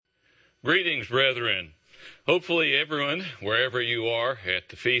Greetings, brethren. Hopefully everyone, wherever you are at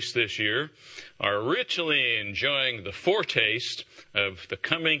the feast this year, are richly enjoying the foretaste of the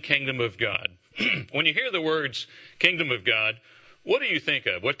coming kingdom of God. When you hear the words kingdom of God, what do you think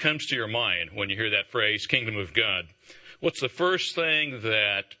of? What comes to your mind when you hear that phrase, kingdom of God? What's the first thing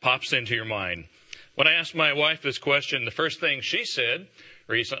that pops into your mind? When I asked my wife this question, the first thing she said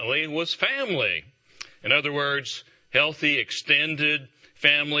recently was family. In other words, healthy, extended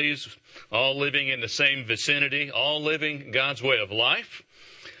families, all living in the same vicinity, all living God's way of life.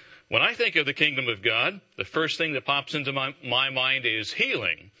 When I think of the kingdom of God, the first thing that pops into my mind is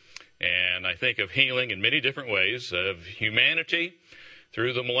healing. And I think of healing in many different ways, of humanity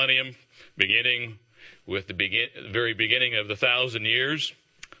through the millennium, beginning with the very beginning of the 1,000 years.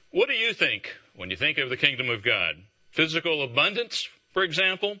 What do you think when you think of the kingdom of God? Physical abundance, for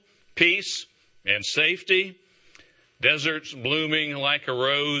example, peace and safety, deserts blooming like a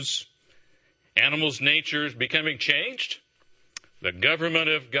rose, animals' natures becoming changed, the government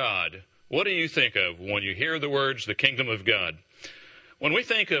of God. What do you think of when you hear the words, the kingdom of God? When we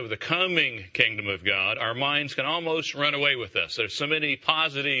think of the coming kingdom of God, our minds can almost run away with us. There's so many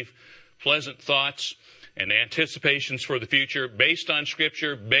positive, pleasant thoughts and anticipations for the future based on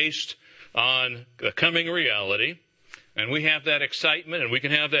Scripture, based on the coming reality. And we have that excitement and we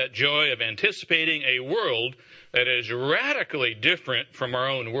can have that joy of anticipating a world that is radically different from our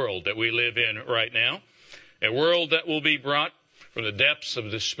own world that we live in right now. A world that will be brought from the depths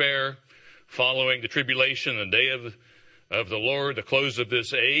of despair following the tribulation, the day of the Lord, the close of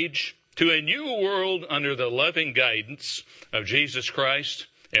this age, to a new world under the loving guidance of Jesus Christ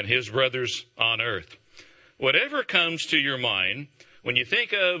and His brothers on earth. Whatever comes to your mind, when you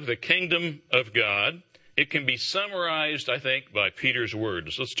think of the kingdom of God, it can be summarized, I think, by Peter's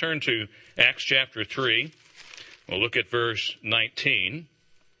words. Let's turn to Acts chapter 3. We'll look at verse 19.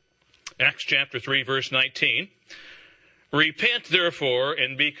 Acts chapter 3, verse 19. Repent, therefore,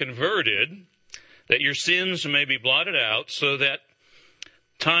 and be converted, that your sins may be blotted out, so that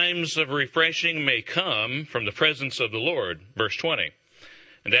times of refreshing may come from the presence of the Lord. Verse 20.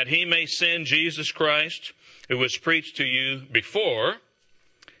 And that He may send Jesus Christ, who was preached to you before.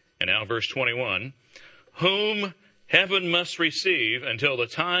 And now verse 21. Whom heaven must receive until the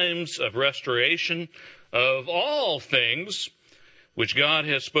times of restoration of all things, which God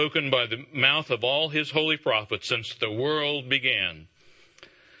has spoken by the mouth of all His holy prophets since the world began.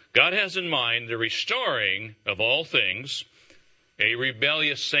 God has in mind the restoring of all things. A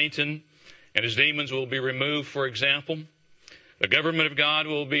rebellious Satan and his demons will be removed, for example. The government of God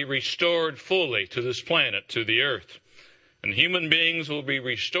will be restored fully to this planet, to the earth. And human beings will be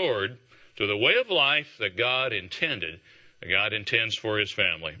restored to the way of life that God intended, that God intends for His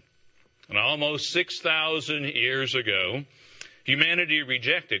family. And almost 6,000 years ago, humanity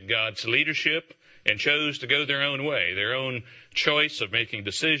rejected God's leadership and chose to go their own way, their own choice of making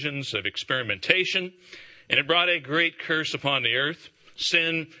decisions, of experimentation. And it brought a great curse upon the earth.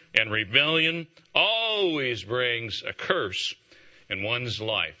 Sin and rebellion always brings a curse in one's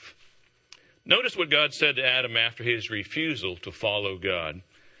life. Notice what God said to Adam after his refusal to follow God.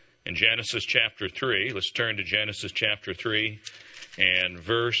 In Genesis chapter 3, let's turn to Genesis chapter 3 and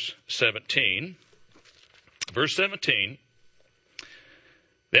verse 17. Verse 17.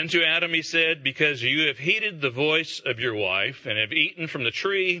 Then to Adam He said, because you have heeded the voice of your wife, and have eaten from the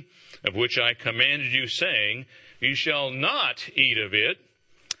tree of which I commanded you, saying, you shall not eat of it.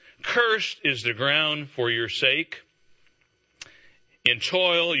 Cursed is the ground for your sake. In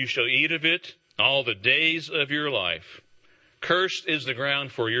toil you shall eat of it all the days of your life. Cursed is the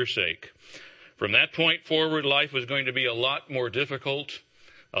ground for your sake. From that point forward, life was going to be a lot more difficult,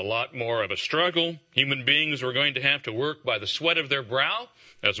 a lot more of a struggle. Human beings were going to have to work by the sweat of their brow,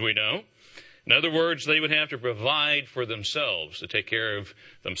 as we know. In other words, they would have to provide for themselves, to take care of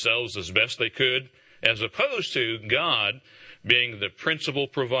themselves as best they could, as opposed to God being the principal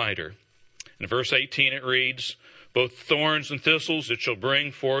provider. In verse 18 it reads, both thorns and thistles it shall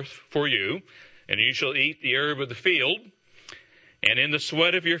bring forth for you, and you shall eat the herb of the field. And in the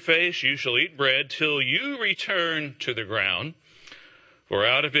sweat of your face you shall eat bread till you return to the ground. For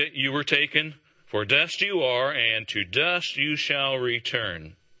out of it you were taken, for dust you are, and to dust you shall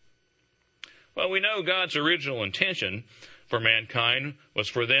return. Well, we know God's original intention for mankind was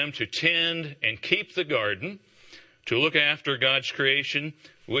for them to tend and keep the garden, to look after God's creation,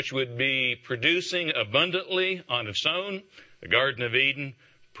 which would be producing abundantly on its own, the Garden of Eden,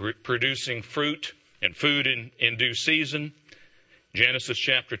 producing fruit and food in due season. Genesis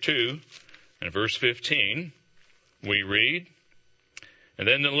chapter 2 and verse 15, we read, and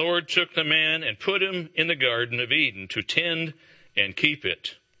then the Lord took the man and put him in the Garden of Eden to tend and keep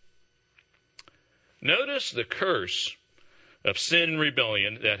it. Notice the curse of sin and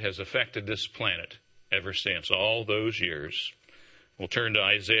rebellion that has affected this planet ever since, all those years. We'll turn to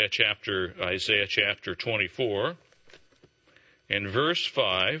Isaiah chapter 24 and verse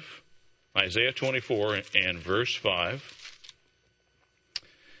 5. Isaiah 24 and verse 5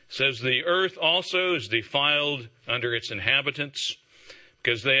 says, "The earth also is defiled under its inhabitants,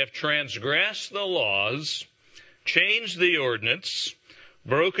 because they have transgressed the laws, changed the ordinance,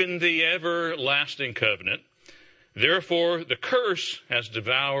 broken the everlasting covenant. Therefore the curse has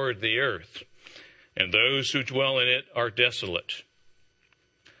devoured the earth, and those who dwell in it are desolate."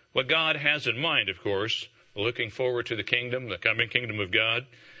 What God has in mind, of course, looking forward to the kingdom, the coming kingdom of God,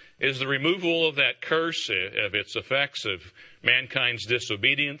 is the removal of that curse, of its effects of mankind's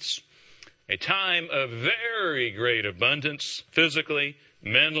disobedience, a time of very great abundance, physically,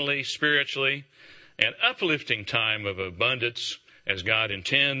 mentally, spiritually, an uplifting time of abundance as God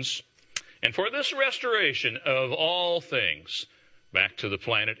intends. And for this restoration of all things back to the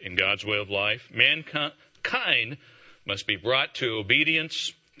planet in God's way of life, mankind must be brought to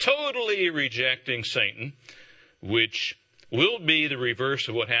obedience, totally rejecting Satan, which will be the reverse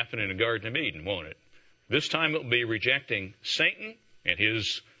of what happened in the Garden of Eden, won't it? This time it will be rejecting Satan and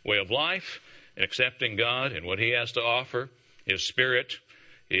his way of life and accepting God and what he has to offer, his spirit,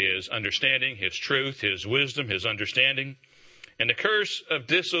 his understanding, his truth, his wisdom, his understanding. And the curse of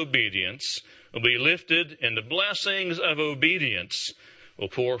disobedience will be lifted, and the blessings of obedience will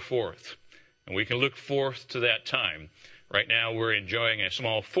pour forth. And we can look forth to that time. Right now we're enjoying a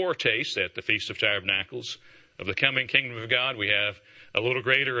small foretaste at the Feast of Tabernacles of the coming kingdom of God. We have a little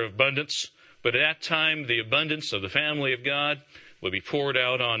greater abundance, but at that time the abundance of the family of God will be poured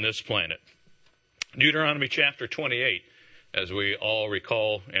out on this planet. Deuteronomy chapter 28, as we all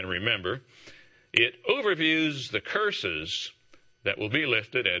recall and remember, it overviews the curses that will be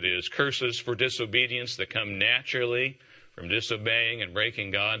lifted, that is, curses for disobedience that come naturally from disobeying and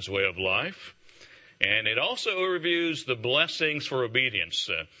breaking God's way of life. And it also reviews the blessings for obedience,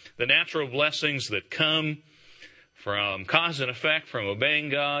 the natural blessings that come from cause and effect, from obeying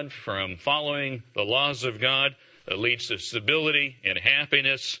God, from following the laws of God, that leads to stability and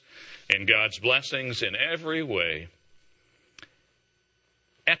happiness and God's blessings in every way.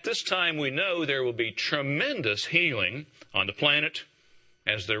 At this time, we know there will be tremendous healing on the planet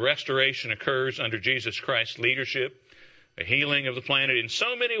as the restoration occurs under Jesus Christ's leadership, a healing of the planet in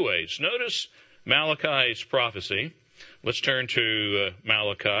so many ways. Notice Malachi's prophecy. Let's turn to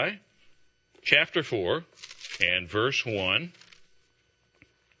Malachi chapter 4 and verse 1.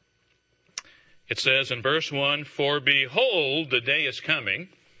 It says in verse 1, "For behold, the day is coming,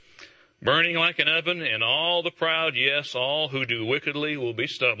 burning like an oven, and all the proud, yes, all who do wickedly will be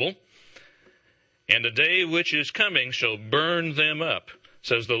stubble. And the day which is coming shall burn them up,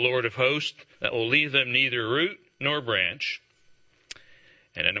 says the Lord of hosts, that will leave them neither root nor branch."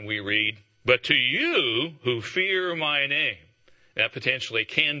 And then we read, "But to you who fear my name," that potentially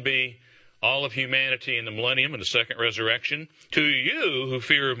can be all of humanity in the millennium and the second resurrection. "To you who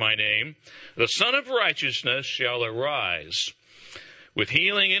fear my name, the Son of Righteousness shall arise with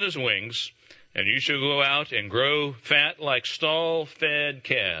healing in his wings, and you shall go out and grow fat like stall-fed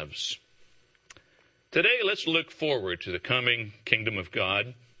calves." Today, let's look forward to the coming kingdom of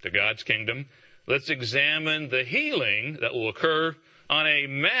God, to God's kingdom. Let's examine the healing that will occur on a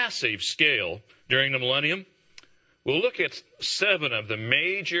massive scale during the millennium. We'll look at 7 of the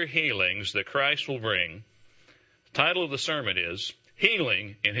major healings that Christ will bring. The title of the sermon is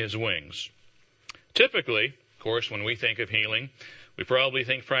Healing in His Wings. Typically, of course, when we think of healing, we probably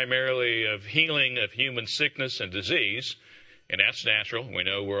think primarily of healing of human sickness and disease, and that's natural. We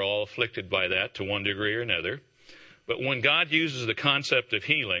know we're all afflicted by that to one degree or another. But when God uses the concept of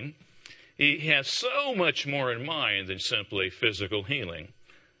healing, He has so much more in mind than simply physical healing.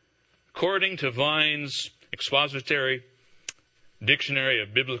 According to Vine's Expository Dictionary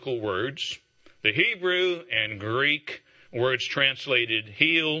of Biblical Words, the Hebrew and Greek words translated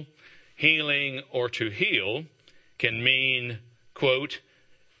heal, healing, or to heal can mean, quote,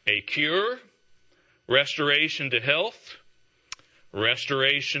 a cure, restoration to health,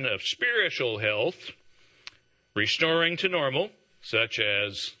 restoration of spiritual health, restoring to normal, such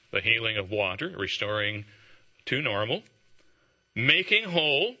as the healing of water, restoring to normal, making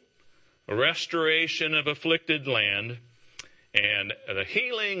whole, restoration of afflicted land, and the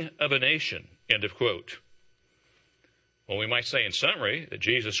healing of a nation, end of quote. Well, we might say in summary that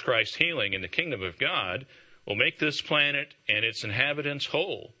Jesus Christ's healing in the kingdom of God will make this planet and its inhabitants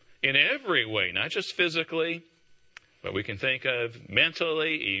whole in every way, not just physically, but we can think of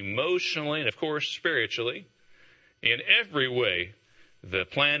mentally, emotionally, and of course spiritually. In every way, The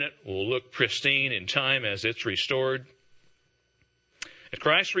planet will look pristine in time as it's restored. At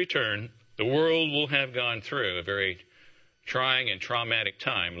Christ's return, the world will have gone through a very trying and traumatic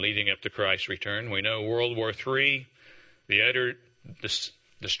time leading up to Christ's return. We know World War III, the utter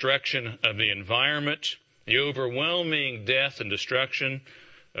destruction of the environment, the overwhelming death and destruction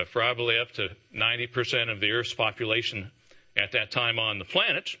of probably up to 90% of the Earth's population at that time on the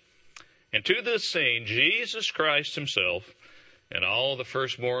planet. And to this scene, Jesus Christ himself and all the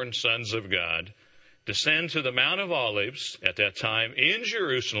firstborn sons of God descend to the Mount of Olives at that time in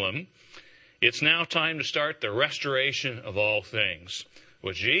Jerusalem. It's now time to start the restoration of all things,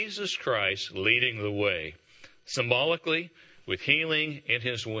 with Jesus Christ leading the way, symbolically with healing in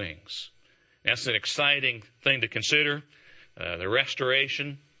his wings. That's an exciting thing to consider, the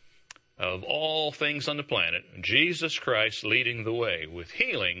restoration of all things on the planet, Jesus Christ leading the way with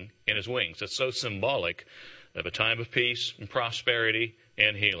healing in his wings. It's so symbolic of a time of peace and prosperity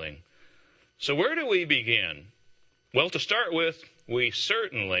and healing. So where do we begin? Well, to start with, we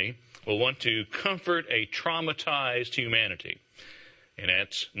certainly will want to comfort a traumatized humanity. And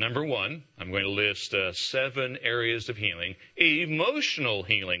that's number one. I'm going to list 7 areas of healing. Emotional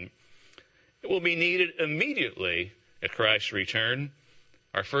healing. It will be needed immediately at Christ's return.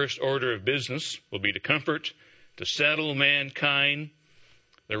 Our first order of business will be to comfort, to settle mankind.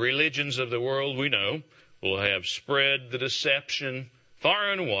 The religions of the world, we know, will have spread the deception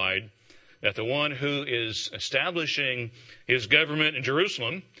far and wide that the one who is establishing his government in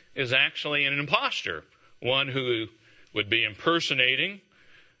Jerusalem is actually an imposter, one who would be impersonating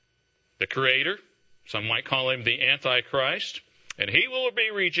the Creator. Some might call him the Antichrist, and he will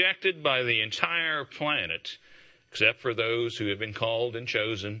be rejected by the entire planet, except for those who have been called and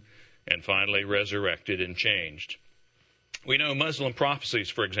chosen and finally resurrected and changed. We know Muslim prophecies,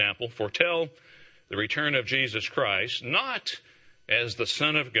 for example, foretell the return of Jesus Christ, not as the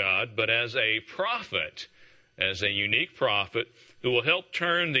Son of God, but as a prophet, as a unique prophet who will help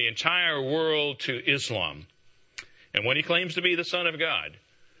turn the entire world to Islam. And when he claims to be the Son of God,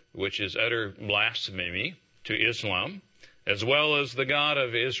 which is utter blasphemy to Islam, as well as the God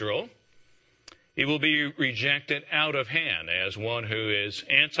of Israel, he will be rejected out of hand as one who is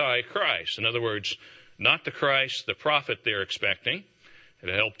anti-Christ. In other words, not the Christ, the prophet they're expecting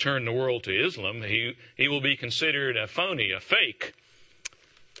to help turn the world to Islam. He will be considered a phony, a fake.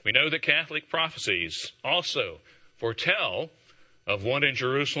 We know that Catholic prophecies also foretell of one in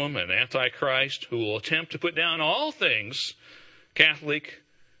Jerusalem, an Antichrist, who will attempt to put down all things Catholic,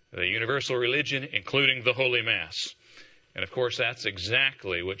 the universal religion, including the Holy Mass. And of course, that's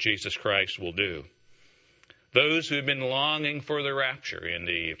exactly what Jesus Christ will do. Those who have been longing for the rapture in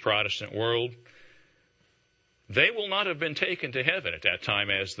the Protestant world, they will not have been taken to heaven at that time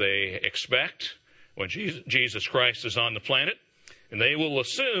as they expect when Jesus Christ is on the planet. And they will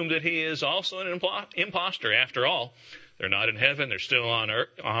assume that he is also an imposter. After all, they're not in heaven, they're still on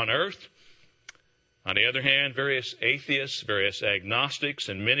earth. On the other hand, various atheists, various agnostics,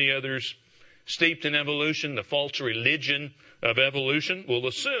 and many others steeped in evolution, the false religion of evolution, will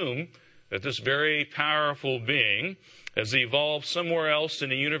assume that this very powerful being has evolved somewhere else in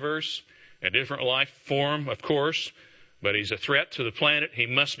the universe, a different life form, of course, but he's a threat to the planet. He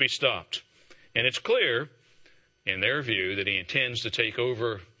must be stopped. And it's clear, in their view, that he intends to take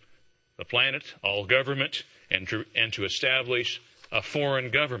over the planet, all government, and to establish a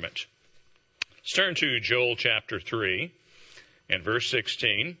foreign government. Let's turn to Joel chapter 3 and verse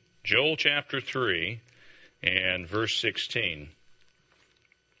 16. Joel chapter 3 and verse 16.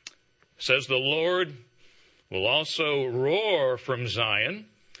 It says, "The Lord will also roar from Zion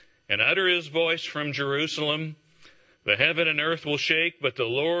and utter his voice from Jerusalem. The heaven and earth will shake, but the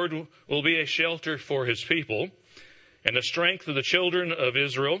Lord will be a shelter for his people and the strength of the children of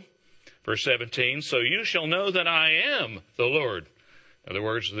Israel." Verse 17, "So you shall know that I am the Lord." In other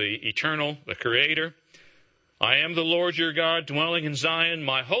words, the eternal, the Creator. "I am the Lord your God, dwelling in Zion,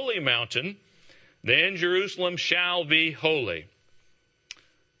 my holy mountain. Then Jerusalem shall be holy."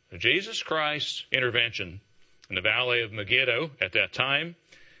 Jesus Christ's intervention in the valley of Megiddo at that time,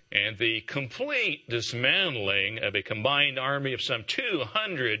 and the complete dismantling of a combined army of some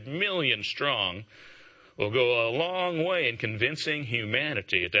 200 million strong, will go a long way in convincing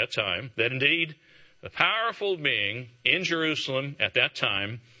humanity at that time that indeed the powerful being in Jerusalem at that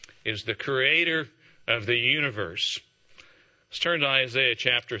time is the Creator of the universe. Let's turn to Isaiah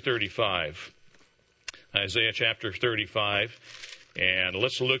chapter 35. Isaiah chapter 35, and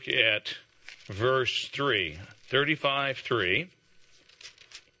let's look at verse 3. 35:3.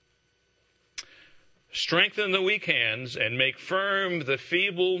 "Strengthen the weak hands and make firm the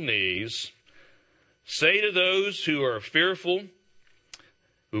feeble knees. Say to those who are fearful,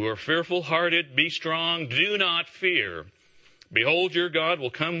 who are fearful-hearted, be strong, do not fear. Behold, your God will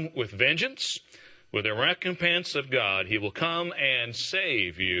come with vengeance, with the recompense of God. He will come and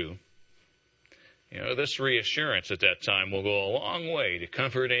save you. This reassurance at that time will go a long way to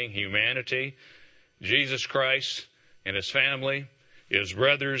comforting humanity. Jesus Christ and his family, his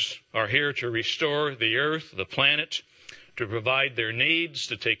brothers, are here to restore the earth, the planet, to provide their needs,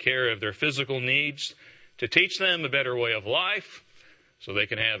 to take care of their physical needs, to teach them a better way of life so they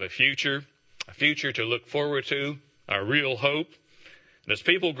can have a future to look forward to, a real hope. And as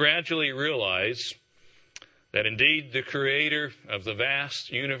people gradually realize that indeed the creator of the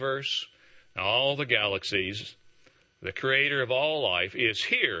vast universe, all the galaxies, the creator of all life, is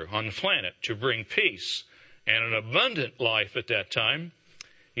here on the planet to bring peace and an abundant life at that time,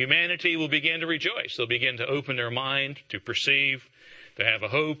 humanity will begin to rejoice. They'll begin to open their mind, to perceive, to have a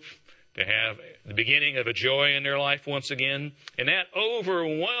hope, to have the beginning of a joy in their life once again. And that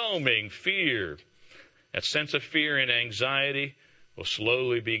overwhelming fear, that sense of fear and anxiety, will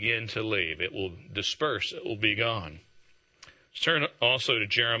slowly begin to leave. It will disperse. It will be gone. Let's turn also to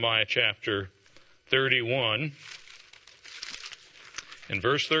Jeremiah chapter 31 and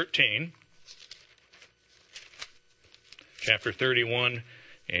verse 13. Chapter 31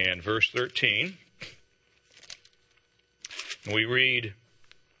 and verse 13. We read,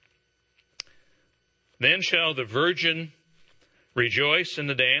 Then shall the virgin rejoice in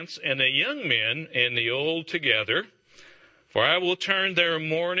the dance, and the young men and the old together. For I will turn their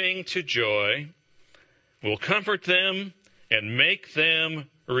mourning to joy, will comfort them, and make them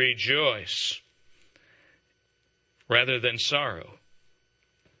rejoice, rather than sorrow.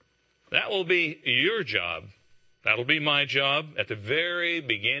 That will be your job. That'll be my job at the very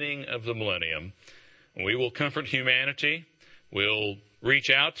beginning of the millennium. We will comfort humanity. We'll reach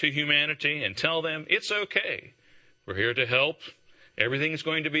out to humanity and tell them it's okay. We're here to help. Everything's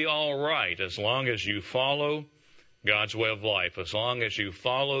going to be all right as long as you follow God's way of life, as long as you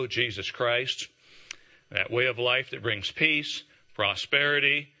follow Jesus Christ, that way of life that brings peace,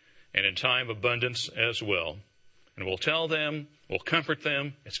 prosperity, and in time abundance as well. And we'll tell them, we'll comfort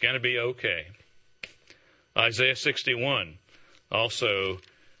them, it's going to be okay. Isaiah 61 also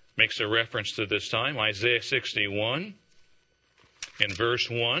makes a reference to this time. Isaiah 61 in verse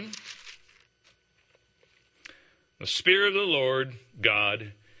 1. The Spirit of the Lord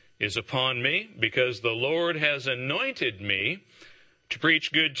God is upon me, because the Lord has anointed me to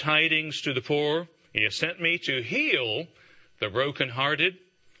preach good tidings to the poor. He has sent me to heal the brokenhearted,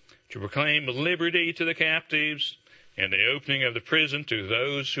 to proclaim liberty to the captives, and the opening of the prison to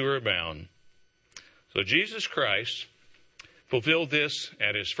those who are bound. So Jesus Christ fulfilled this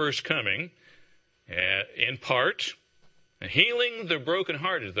at his first coming, in part. Healing the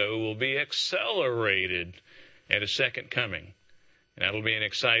brokenhearted, though, will be accelerated at his second coming. And that'll be an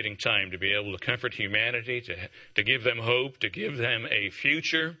exciting time to be able to comfort humanity, to give them hope, to give them a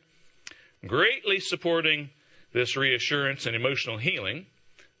future. Greatly supporting this reassurance and emotional healing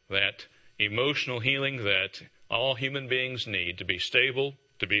that all human beings need to be stable,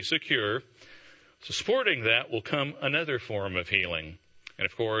 to be secure. So supporting that will come another form of healing. And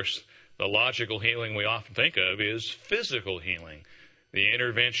of course, the logical healing we often think of is physical healing. The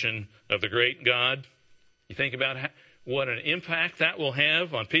intervention of the great God. You think about what an impact that will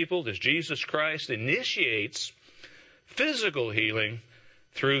have on people as Jesus Christ initiates physical healing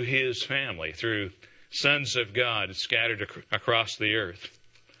through his family, through sons of God scattered across the earth.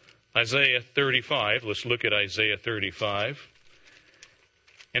 Isaiah 35, let's look at Isaiah 35.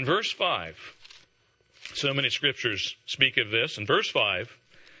 In verse 5, so many scriptures speak of this. In verse 5,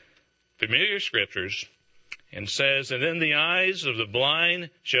 familiar scriptures, and says, And then the eyes of the blind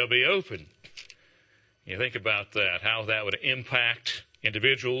shall be opened. You think about that, how that would impact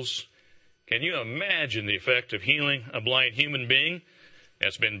individuals. Can you imagine the effect of healing a blind human being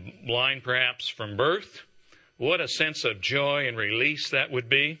that's been blind perhaps from birth? What a sense of joy and release that would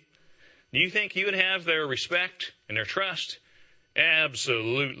be. Do you think you would have their respect and their trust?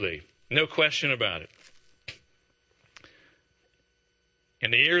 Absolutely. No question about it.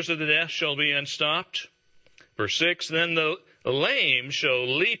 And the ears of the deaf shall be unstopped. Verse 6, Then the lame shall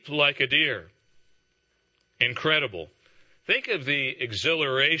leap like a deer. Incredible. Think of the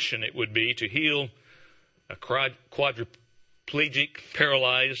exhilaration it would be to heal a quadriplegic,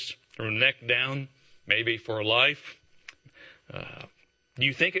 paralyzed from neck down, maybe for life. Do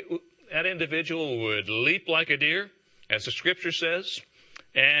you think that individual would leap like a deer, as the scripture says?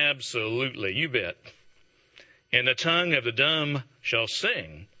 Absolutely, you bet. And the tongue of the dumb shall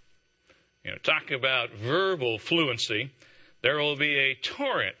sing. Talk about verbal fluency. There will be a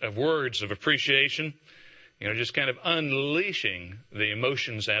torrent of words of appreciation just kind of unleashing the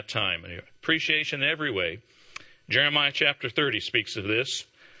emotions at time. And appreciation in every way. Jeremiah chapter 30 speaks of this.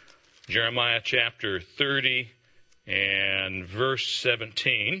 Jeremiah chapter 30 and verse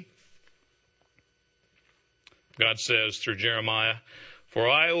 17. God says through Jeremiah, "For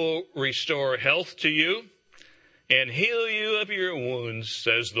I will restore health to you and heal you of your wounds,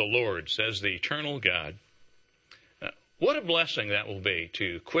 says the Lord," says the eternal God. What a blessing that will be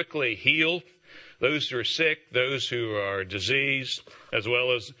to quickly heal those who are sick, those who are diseased, as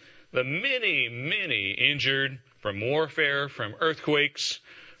well as the many, many injured from warfare, from earthquakes,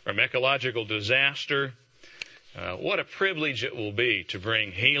 from ecological disaster. What a privilege it will be to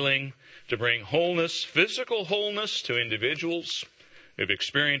bring healing, to bring wholeness, physical wholeness to individuals who've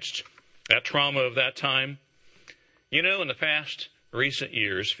experienced that trauma of that time. In the past recent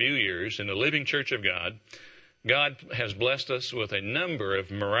years, few years, in the Living Church of God, God has blessed us with a number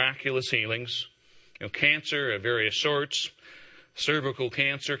of miraculous healings. Cancer of various sorts, cervical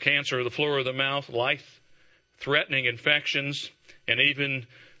cancer, cancer of the floor of the mouth, life-threatening infections, and even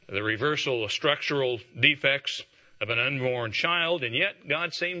the reversal of structural defects of an unborn child. And yet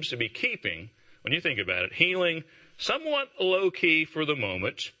God seems to be keeping, when you think about it, healing somewhat low-key for the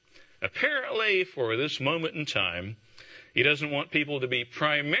moment. Apparently, for this moment in time, He doesn't want people to be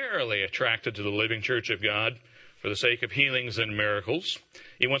primarily attracted to the Living Church of God for the sake of healings and miracles.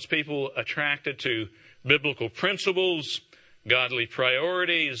 He wants people attracted to biblical principles, godly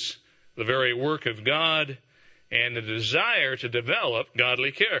priorities, the very work of God, and the desire to develop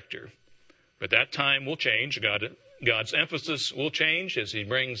godly character. But that time will change. God's emphasis will change as He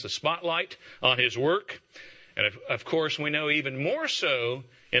brings the spotlight on His work. And of course, we know even more so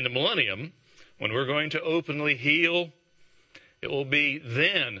in the millennium, when we're going to openly heal, it will be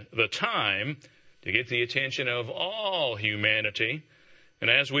then the time to get the attention of all humanity. And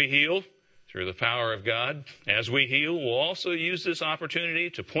as we heal, through the power of God, as we heal, we'll also use this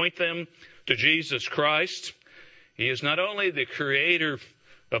opportunity to point them to Jesus Christ. He is not only the creator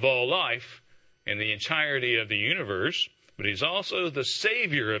of all life and the entirety of the universe, but He's also the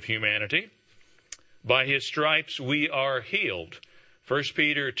Savior of humanity. By His stripes we are healed. 1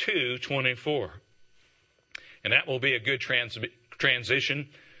 Peter 2:24. And that will be a good transition,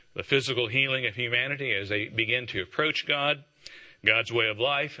 the physical healing of humanity as they begin to approach God, God's way of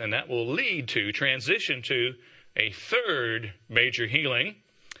life, and that will lead to transition to a third major healing,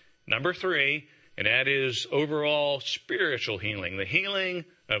 number 3, and that is overall spiritual healing, the healing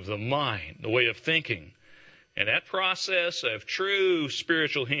of the mind, the way of thinking. And that process of true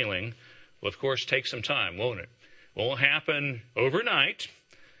spiritual healing will, of course, take some time, won't it? It won't happen overnight.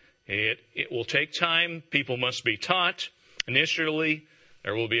 It will take time. People must be taught. Initially,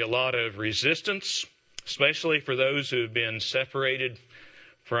 there will be a lot of resistance, especially for those who have been separated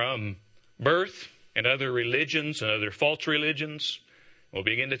from birth and other religions and other false religions. We'll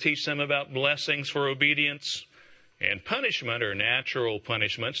begin to teach them about blessings for obedience and punishment or natural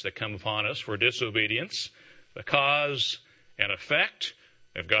punishments that come upon us for disobedience, the cause and effect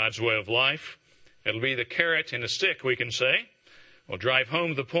of God's way of life. It'll be the carrot and the stick, we can say. We'll drive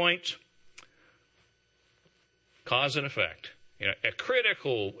home the point, cause and effect. A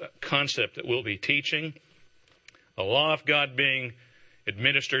critical concept that we'll be teaching. The law of God being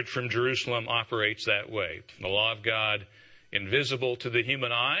administered from Jerusalem operates that way. The law of God, invisible to the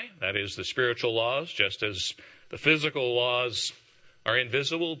human eye, that is the spiritual laws, just as the physical laws are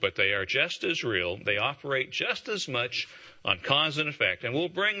invisible, but they are just as real. They operate just as much on cause and effect. And we'll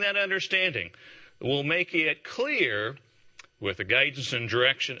bring that understanding. We'll make it clear with the guidance and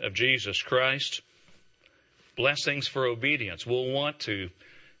direction of Jesus Christ. Blessings for obedience. We'll want to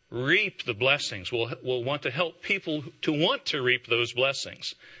reap the blessings. We'll want to help people to want to reap those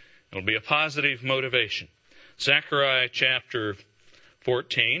blessings. It'll be a positive motivation. Zechariah chapter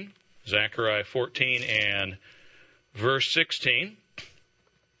 14. Zechariah 14 and verse 16.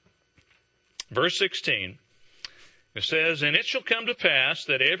 Verse 16. It says, "And it shall come to pass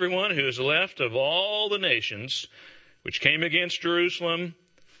that everyone who is left of all the nations which came against Jerusalem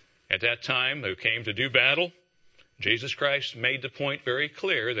at that time, who came to do battle," Jesus Christ made the point very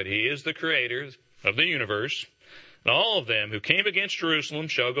clear that He is the creator of the universe. "And all of them who came against Jerusalem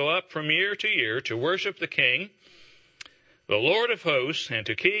shall go up from year to year to worship the King, the Lord of hosts, and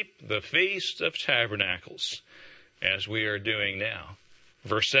to keep the Feast of Tabernacles," as we are doing now.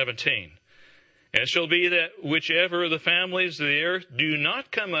 Verse 17. "And it shall be that whichever of the families of the earth do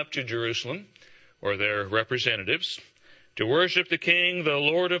not come up to Jerusalem, or their representatives, to worship the King, the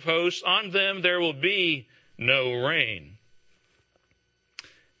Lord of hosts, on them there will be no rain."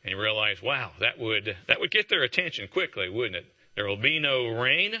 And you realize, wow, that would get their attention quickly, wouldn't it? There will be no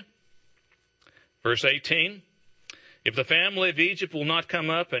rain. Verse 18, if the family of Egypt will not come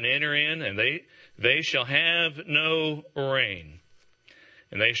up and enter in, and they shall have no rain.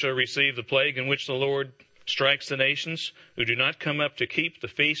 And they shall receive the plague in which the Lord strikes the nations who do not come up to keep the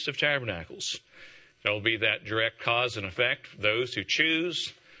Feast of Tabernacles. There will be that direct cause and effect for those who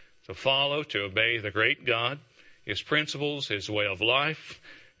choose to follow, to obey the great God, His principles, His way of life.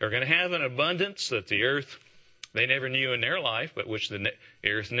 They're going to have an abundance that the earth they never knew in their life, but which the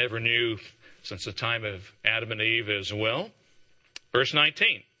earth never knew since the time of Adam and Eve as well. Verse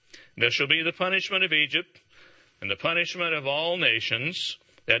 19, this shall be the punishment of Egypt and the punishment of all nations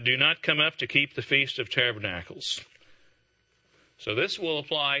that do not come up to keep the Feast of Tabernacles. So this will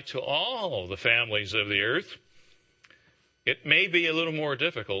apply to all the families of the earth. It may be a little more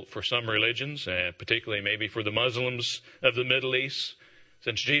difficult for some religions, particularly maybe for the Muslims of the Middle East,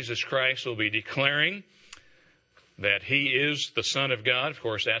 since Jesus Christ will be declaring that He is the Son of God. Of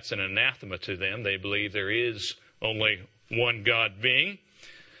course, that's an anathema to them. They believe there is only one God being.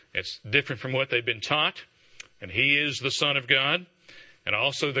 It's different from what they've been taught. And He is the Son of God, and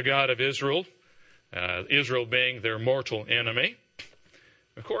also the God of Israel, Israel being their mortal enemy.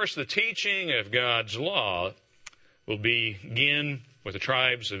 Of course, the teaching of God's law will begin with the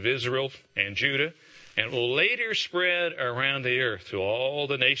tribes of Israel and Judah, and will later spread around the earth to all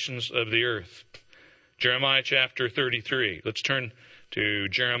the nations of the earth. Jeremiah chapter 33. Let's turn to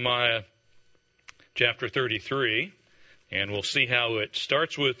Jeremiah chapter 33, and we'll see how it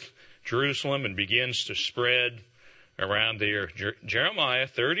starts with Jerusalem and begins to spread around the earth. Jeremiah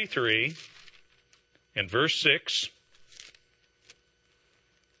 33 and verse 6.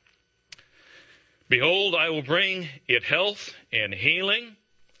 Behold, I will bring it health and healing,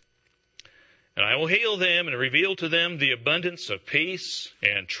 and I will heal them and reveal to them the abundance of peace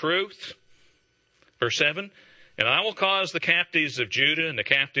and truth. Verse 7, and I will cause the captives of Judah and the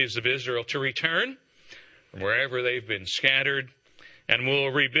captives of Israel to return from wherever they've been scattered, and will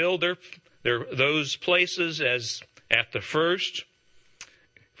rebuild those places as at the first.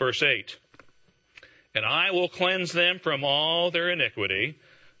 Verse 8, and I will cleanse them from all their iniquity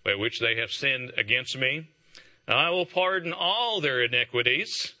by which they have sinned against me. And I will pardon all their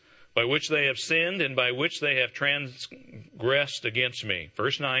iniquities by which they have sinned and by which they have transgressed against me.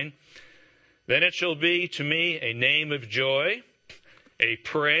 Verse 9, then it shall be to me a name of joy, a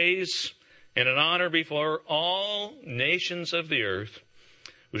praise, and an honor before all nations of the earth,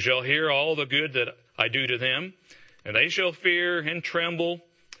 who shall hear all the good that I do to them, and they shall fear and tremble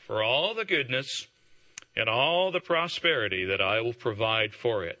for all the goodness and all the prosperity that I will provide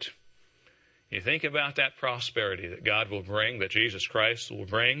for it. You think about that prosperity that God will bring, that Jesus Christ will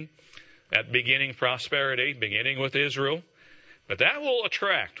bring, that beginning prosperity, beginning with Israel. But that will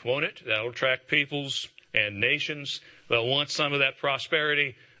attract, won't it? That will attract peoples and nations. They'll want some of that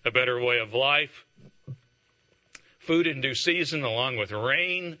prosperity, a better way of life, food in due season along with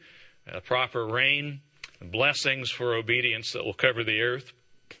rain, proper rain, and blessings for obedience that will cover the earth.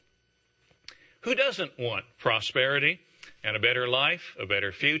 Who doesn't want prosperity and a better life, a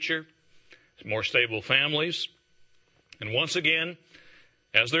better future, more stable families? And once again,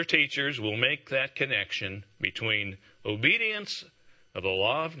 as their teachers, we'll make that connection between obedience of the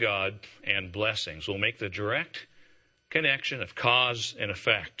law of God and blessings. We'll make the direct connection of cause and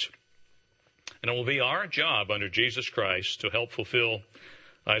effect. And it will be our job under Jesus Christ to help fulfill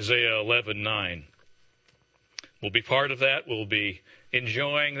Isaiah 11:9. We'll be part of that. We'll be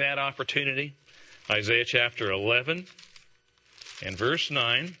enjoying that opportunity. Isaiah chapter 11 and verse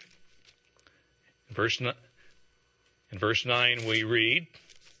 9. In verse 9 we read,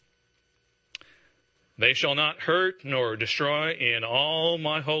 they shall not hurt nor destroy in all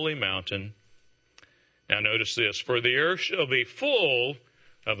my holy mountain. Now notice this, for the earth shall be full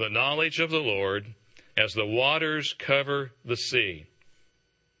of the knowledge of the Lord as the waters cover the sea.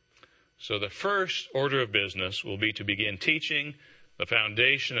 So the first order of business will be to begin teaching the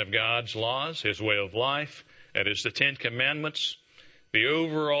foundation of God's laws, His way of life, that is the Ten Commandments, the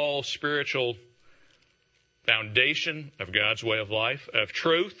overall spiritual foundation of God's way of life, of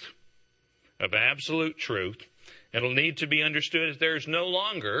truth, of absolute truth. It'll need to be understood that there's no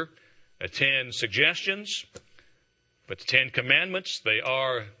longer 10 suggestions, but the 10 Commandments. They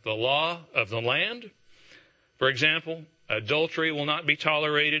are the law of the land. For example, adultery will not be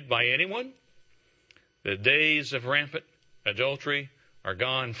tolerated by anyone. The days of rampant adultery are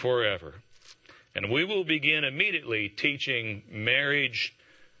gone forever. And we will begin immediately teaching marriage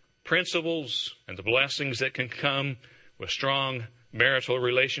principles and the blessings that can come with strong marital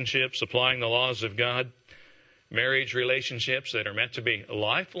relationships, applying the laws of God. Marriage relationships that are meant to be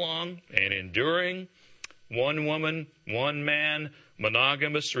lifelong and enduring, one woman, one man,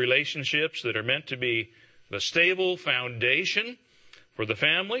 monogamous relationships that are meant to be the stable foundation for the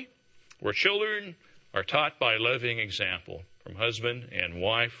family, where children are taught by loving example from husband and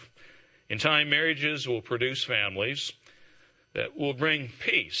wife. In time, marriages will produce families that will bring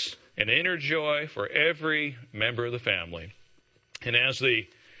peace and inner joy for every member of the family. And as the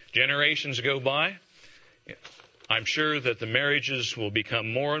generations go by, I'm sure that the marriages will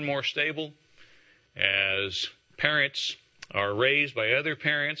become more and more stable as parents are raised by other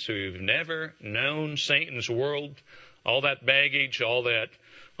parents who've never known Satan's world. All that baggage, all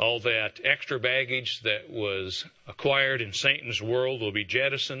that extra baggage that was acquired in Satan's world will be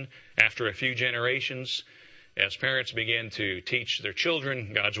jettisoned after a few generations as parents begin to teach their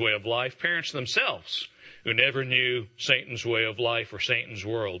children God's way of life, parents themselves who never knew Satan's way of life or Satan's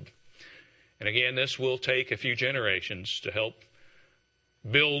world. And again, this will take a few generations to help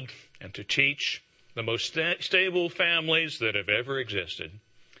build and to teach the most stable families that have ever existed.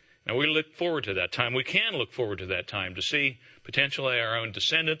 And we look forward to that time. We can look forward to that time to see potentially our own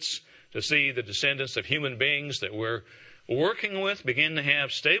descendants, to see the descendants of human beings that we're working with begin to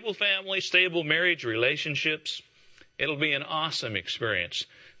have stable families, stable marriage relationships. It'll be an awesome experience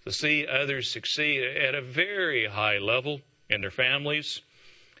to see others succeed at a very high level in their families.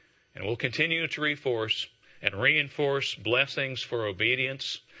 And we'll continue to reinforce blessings for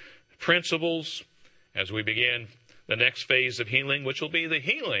obedience, principles, as we begin the next phase of healing, which will be the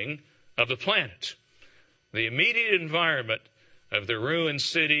healing of the planet. The immediate environment of the ruined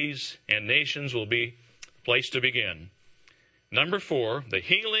cities and nations will be the place to begin. Number 4, the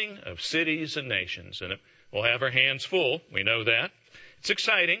healing of cities and nations. And we'll have our hands full. We know that. It's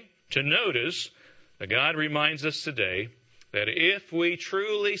exciting to notice that God reminds us today that if we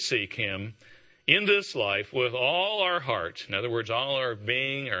truly seek Him in this life with all our heart, in other words, all our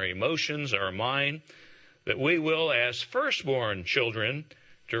being, our emotions, our mind, that we will, as firstborn children,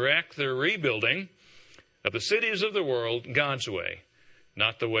 direct the rebuilding of the cities of the world God's way.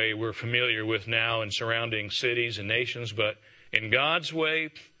 Not the way we're familiar with now in surrounding cities and nations, but in God's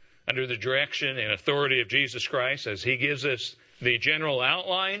way, under the direction and authority of Jesus Christ, as He gives us the general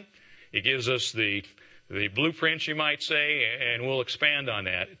outline. He gives us the blueprint, you might say, and we'll expand on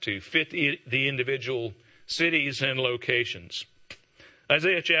that to fit the individual cities and locations.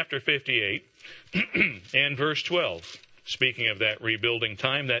 Isaiah chapter 58 and verse 12, speaking of that rebuilding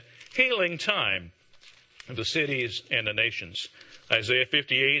time, that healing time of the cities and the nations. Isaiah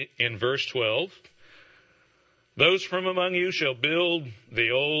 58 in verse 12, those from among you shall build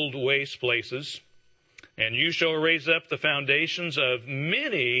the old waste places, and you shall raise up the foundations of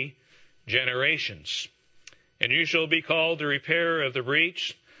many generations. And you shall be called the repairer of the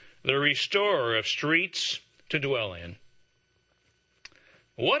breach, the restorer of streets to dwell in.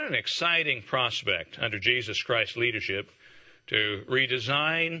 What an exciting prospect under Jesus Christ's leadership to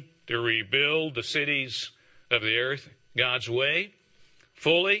redesign, to rebuild the cities of the earth God's way,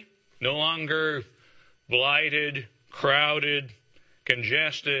 fully, no longer blighted, crowded,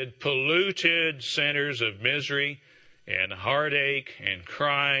 congested, polluted centers of misery and heartache and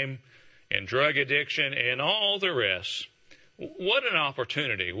crime and drug addiction and all the rest. What an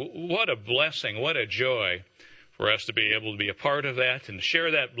opportunity, what a blessing, what a joy for us to be able to be a part of that and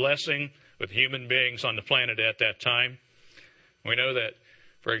share that blessing with human beings on the planet at that time. We know that,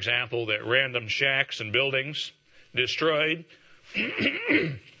 for example, that random shacks and buildings destroyed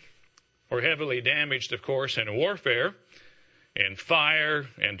or heavily damaged, of course, in warfare and fire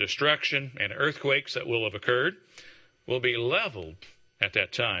and destruction and earthquakes that will have occurred will be leveled at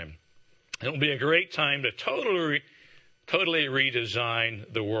that time. It will be a great time to totally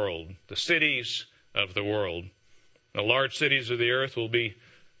redesign the world, the cities of the world. The large cities of the earth will be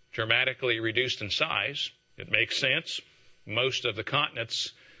dramatically reduced in size. It makes sense. Most of the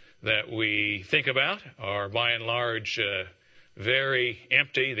continents that we think about are by and large very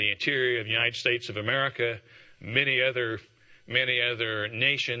empty. The interior of the United States of America, many other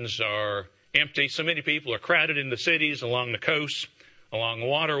nations are empty. So many people are crowded in the cities, along the coasts, along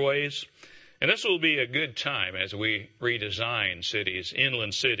waterways. And this will be a good time as we redesign cities,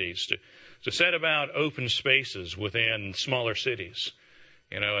 inland cities, to set about open spaces within smaller cities.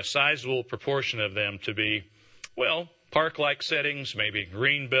 A sizable proportion of them to be, park-like settings, maybe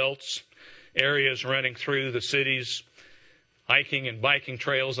green belts, areas running through the cities, hiking and biking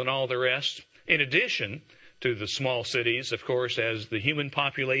trails and all the rest. In addition to the small cities, of course, as the human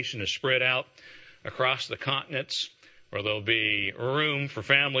population is spread out across the continents, where there'll be room for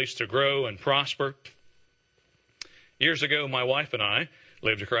families to grow and prosper. Years ago, my wife and I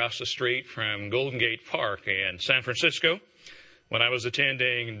lived across the street from Golden Gate Park in San Francisco when I was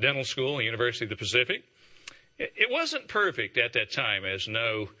attending dental school at the University of the Pacific. It wasn't perfect at that time, as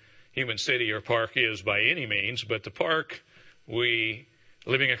no human city or park is by any means, but the park we,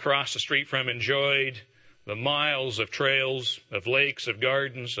 living across the street from, enjoyed the miles of trails, of lakes, of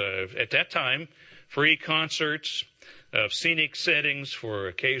gardens, of, at that time, free concerts, of scenic settings for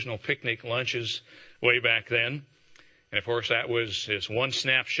occasional picnic lunches way back then. And of course, that was just one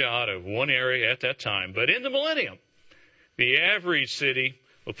snapshot of one area at that time. But in the millennium, the average city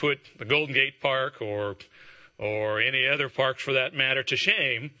will put the Golden Gate Park or any other parks for that matter to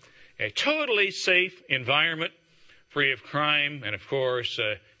shame. A totally safe environment, free of crime and, of course,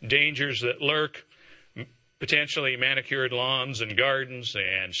 dangers that lurk, potentially manicured lawns and gardens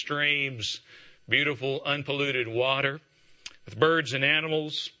and streams, beautiful unpolluted water, with birds and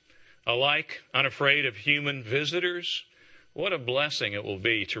animals alike unafraid of human visitors. What a blessing it will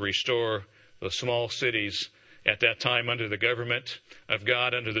be to restore the small cities at that time under the government of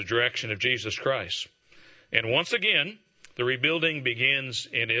God, under the direction of Jesus Christ. And once again, the rebuilding begins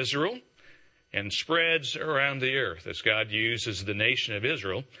in Israel and spreads around the earth as God uses the nation of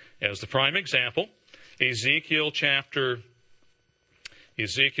Israel as the prime example. Ezekiel chapter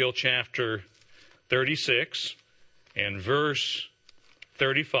 36 and verse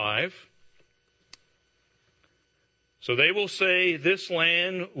 35. So they will say, this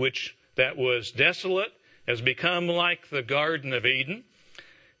land which that was desolate has become like the Garden of Eden,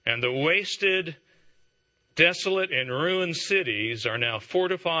 and the wasted, desolate, and ruined cities are now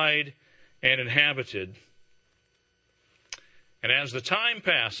fortified and inhabited. And as the time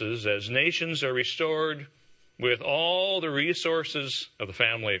passes, as nations are restored with all the resources of the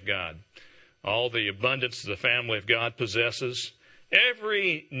family of God, all the abundance the family of God possesses,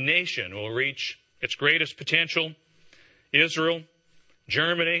 every nation will reach its greatest potential. Israel,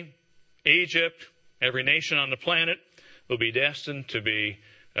 Germany, Egypt, every nation on the planet will be destined to be,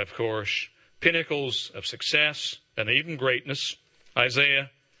 of course, pinnacles of success and even greatness. Isaiah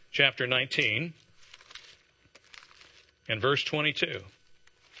chapter 19 and verse 22.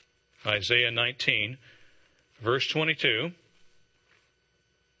 Isaiah 19, verse 22.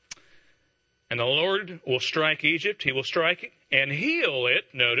 And the Lord will strike Egypt. He will strike and heal it,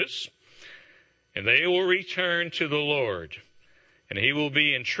 notice, and they will return to the Lord. And he will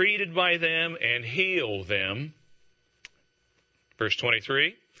be entreated by them and heal them. Verse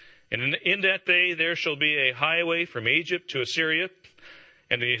 23. And in that day there shall be a highway from Egypt to Assyria,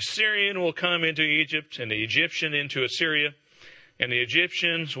 and the Assyrian will come into Egypt, and the Egyptian into Assyria, and the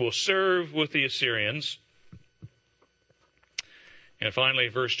Egyptians will serve with the Assyrians. And finally,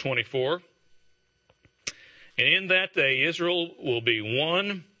 verse 24. And in that day Israel will be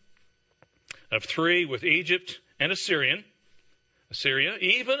one of three with Egypt and Assyria,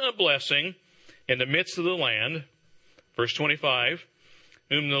 even a blessing in the midst of the land. Verse 25,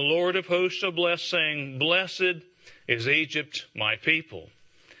 whom the Lord of hosts shall bless, saying, blessed is Egypt, my people,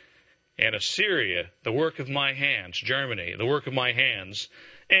 and Assyria, the work of my hands, Germany, the work of my hands,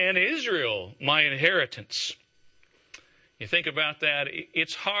 and Israel, my inheritance. You think about that,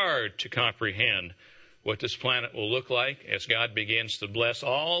 it's hard to comprehend what this planet will look like as God begins to bless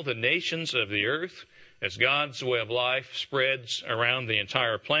all the nations of the earth, as God's way of life spreads around the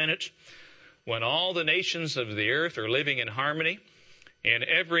entire planet, when all the nations of the earth are living in harmony, and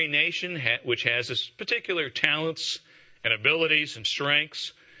every nation which has its particular talents and abilities and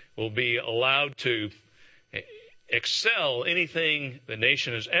strengths will be allowed to excel anything the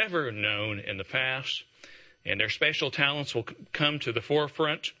nation has ever known in the past, and their special talents will come to the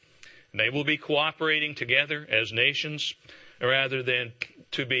forefront. They will be cooperating together as nations rather than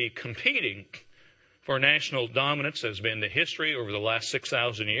to be competing for national dominance, as has been the history over the last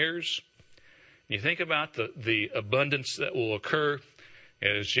 6,000 years. You think about the abundance that will occur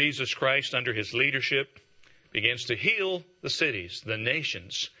as Jesus Christ, under his leadership, begins to heal the cities, the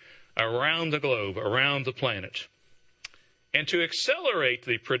nations around the globe, around the planet. And to accelerate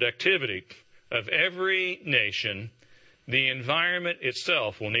the productivity of every nation, the environment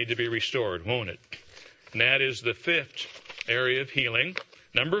itself will need to be restored, won't it? And that is the fifth area of healing.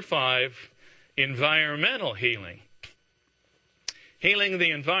 Number 5, environmental healing. Healing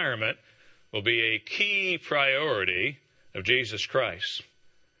the environment will be a key priority of Jesus Christ.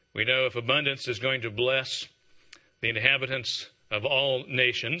 We know if abundance is going to bless the inhabitants of all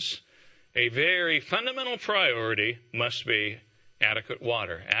nations, a very fundamental priority must be adequate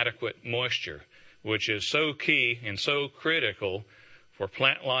water, adequate moisture, which is so key and so critical for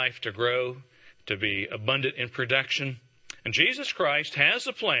plant life to grow, to be abundant in production. And Jesus Christ has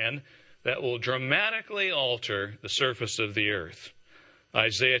a plan that will dramatically alter the surface of the earth.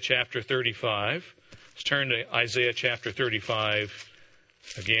 Isaiah chapter 35. Let's turn to Isaiah chapter 35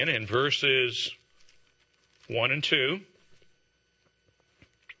 again in verses 1 and 2.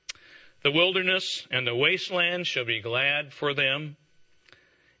 The wilderness and the wasteland shall be glad for them,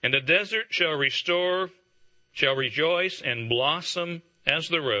 and the desert shall rejoice and blossom as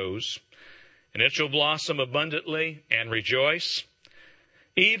the rose, and it shall blossom abundantly and rejoice,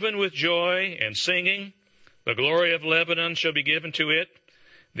 even with joy and singing. The glory of Lebanon shall be given to it,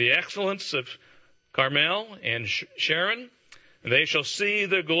 the excellence of Carmel and Sharon. They shall see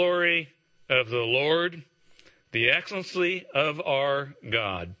the glory of the Lord, the excellency of our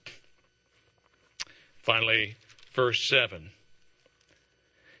God. Finally, verse 7.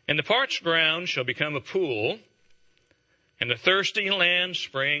 And the parched ground shall become a pool, and the thirsty land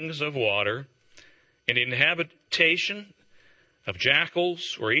springs of water, and the habitation of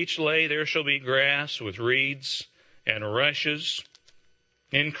jackals, where each lay there shall be grass with reeds and rushes.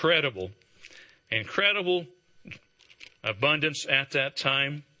 Incredible abundance at that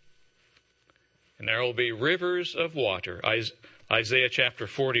time. And there will be rivers of water. Isaiah chapter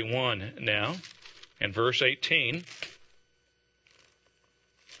 41 now, and verse 18.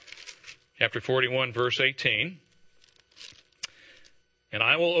 Chapter 41, verse 18. And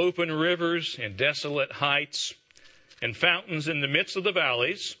I will open rivers in desolate heights, and fountains in the midst of the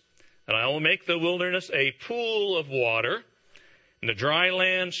valleys, and I will make the wilderness a pool of water, and the dry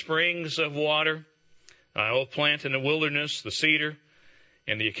land springs of water. And I will plant in the wilderness the cedar,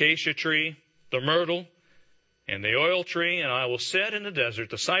 and the acacia tree, the myrtle, and the oil tree, and I will set in the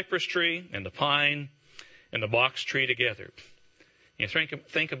desert the cypress tree, and the pine, and the box tree together. You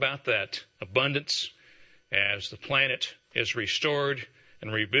think about that abundance as the planet is restored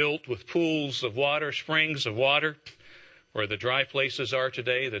and rebuilt with pools of water, springs of water, where the dry places are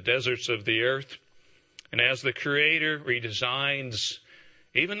today, the deserts of the earth. And as the Creator redesigns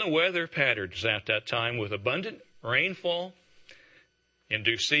even the weather patterns at that time with abundant rainfall in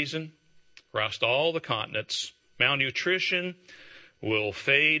due season across all the continents, malnutrition will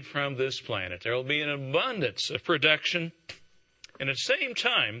fade from this planet. There will be an abundance of production. And at the same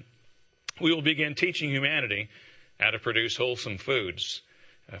time, we will begin teaching humanity how to produce wholesome foods.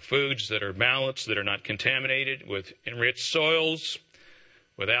 Foods that are balanced, that are not contaminated with enriched soils,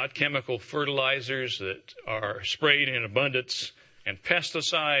 without chemical fertilizers that are sprayed in abundance, and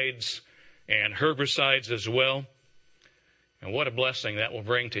pesticides and herbicides as well. And what a blessing that will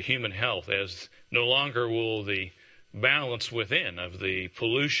bring to human health, as no longer will the balance within of the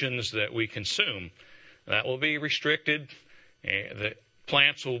pollutions that we consume. That will be restricted. The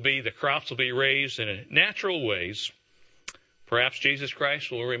crops will be raised in natural ways. Perhaps Jesus Christ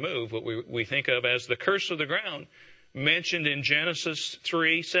will remove what we think of as the curse of the ground, mentioned in Genesis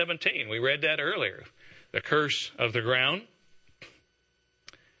 3:17. We read that earlier, the curse of the ground.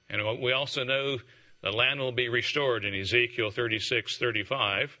 And we also know the land will be restored in Ezekiel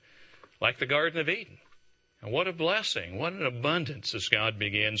 36:35, like the Garden of Eden. And what a blessing, what an abundance as God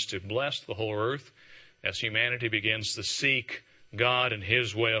begins to bless the whole earth, as humanity begins to seek God and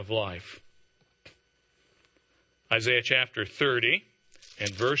His way of life. Isaiah chapter 30 and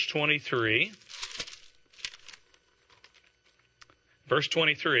verse 23. Verse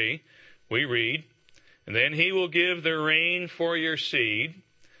 23, we read, "And then He will give the rain for your seed,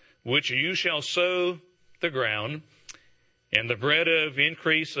 which you shall sow the ground, and the bread of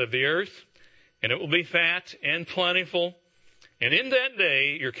increase of the earth, and it will be fat and plentiful. And in that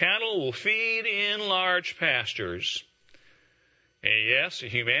day your cattle will feed in large pastures." And yes,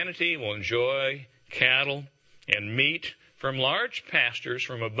 humanity will enjoy cattle and meat from large pastures,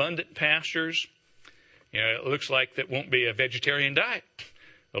 from abundant pastures. It looks like that won't be a vegetarian diet.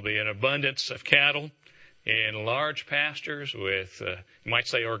 There'll be an abundance of cattle in large pastures with, you might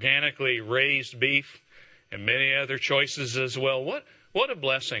say, organically raised beef and many other choices as well. What a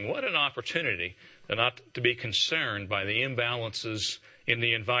blessing, what an opportunity not to be concerned by the imbalances in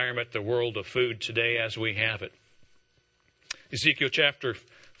the environment, the world of food today as we have it. Ezekiel chapter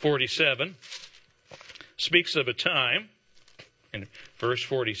 47 speaks of a time, in verse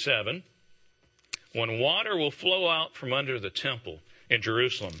 47, when water will flow out from under the temple in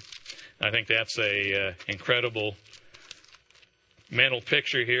Jerusalem. I think that's a incredible mental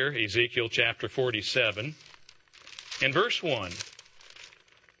picture here, Ezekiel chapter 47. In verse 1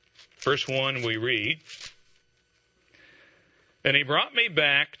 we read, "And he brought me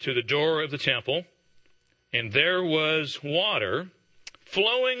back to the door of the temple, and there was water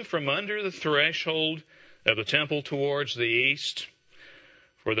flowing from under the threshold of the temple towards the east.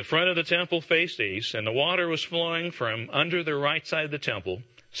 For the front of the temple faced east, and the water was flowing from under the right side of the temple,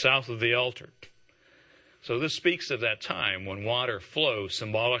 south of the altar." So this speaks of that time when water flows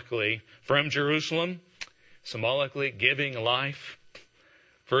symbolically from Jerusalem, symbolically giving life.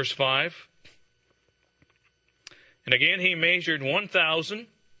 Verse 5, And again he measured 1,000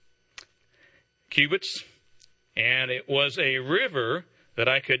 cubits, and it was a river that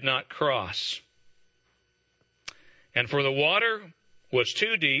I could not cross. And for the water was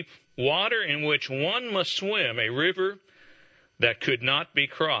too deep, water in which one must swim, a river that could not be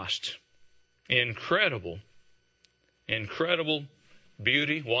crossed. Incredible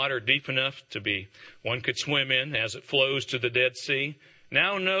beauty, water deep enough to be one could swim in as it flows to the Dead Sea.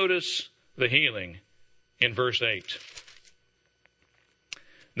 Now notice the healing in verse 8.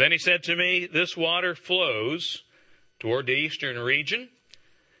 Then he said to me, this water flows toward the eastern region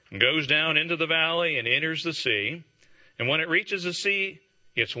and goes down into the valley and enters the sea. And when it reaches the sea,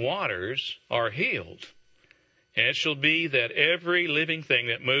 its waters are healed. And it shall be that every living thing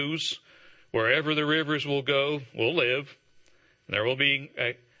that moves wherever the rivers will go will live. And there will be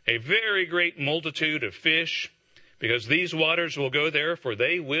a very great multitude of fish, because these waters will go there, for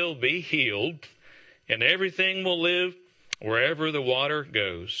they will be healed. And everything will live wherever the water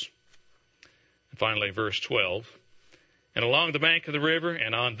goes. And finally, verse 12. And along the bank of the river,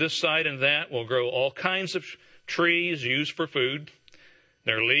 and on this side and that, will grow all kinds of trees used for food.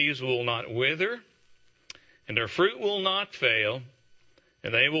 Their leaves will not wither, and their fruit will not fail,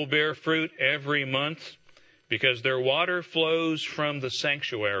 and they will bear fruit every month, because their water flows from the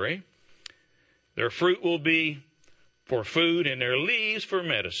sanctuary. Their fruit will be for food, and their leaves for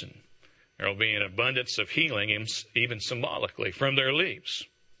medicine. There will be an abundance of healing, even symbolically, from their leaves.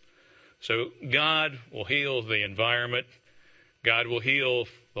 So God will heal the environment. God will heal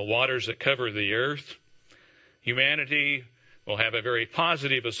the waters that cover the earth. Humanity will have a very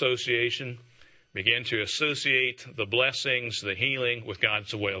positive association, begin to associate the blessings, the healing with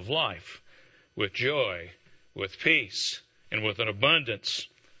God's way of life, with joy, with peace, and with an abundance,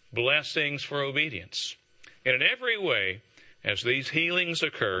 blessings for obedience. And in every way, as these healings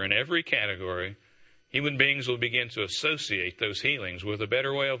occur in every category, human beings will begin to associate those healings with a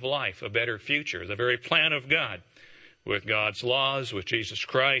better way of life, a better future, the very plan of God, with God's laws, with Jesus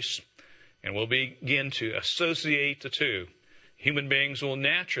Christ, and we'll begin to associate the two. Human beings will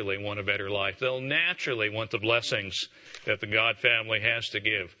naturally want a better life. They'll naturally want the blessings that the God family has to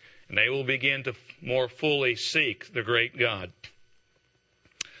give, and they will begin to more fully seek the great God.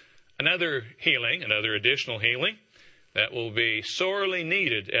 Another healing, another additional healing that will be sorely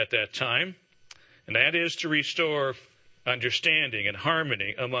needed at that time, and that is to restore understanding and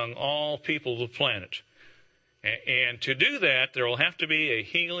harmony among all people of the planet. And to do that, there will have to be a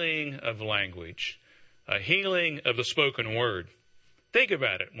healing of language, a healing of the spoken word. Think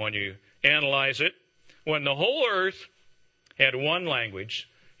about it when you analyze it. When the whole earth had one language,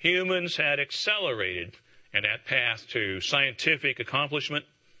 humans had accelerated in that path to scientific accomplishment.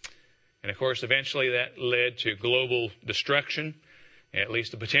 And of course, eventually that led to global destruction, at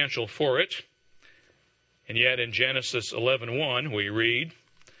least the potential for it. And yet in Genesis 11:1, we read,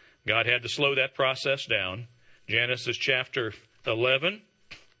 God had to slow that process down. Genesis chapter 11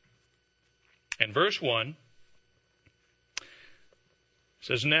 and verse 1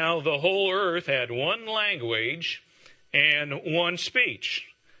 says, now the whole earth had one language and one speech.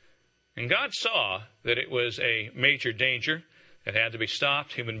 And God saw that it was a major danger that had to be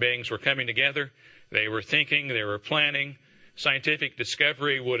stopped. Human beings were coming together. They were thinking, they were planning. Scientific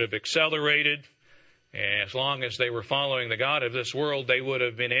discovery would have accelerated. And as long as they were following the God of this world, they would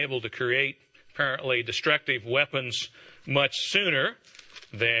have been able to create apparently destructive weapons much sooner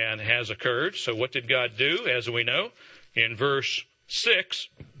than has occurred. So what did God do, as we know? In verse 6,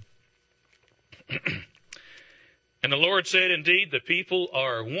 and the Lord said, indeed, the people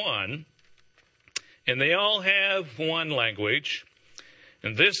are one, and they all have one language,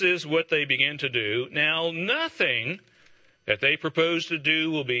 and this is what they begin to do. Now, nothing that they propose to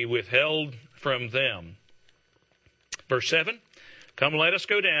do will be withheld from them. Verse 7, come, let us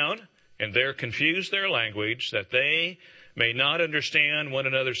go down, and there confuse their language, that they may not understand one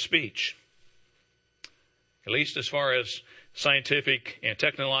another's speech. At least as far as scientific and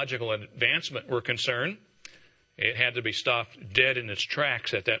technological advancement were concerned, it had to be stopped dead in its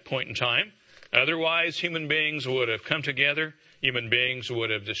tracks at that point in time. Otherwise, human beings would have come together. Human beings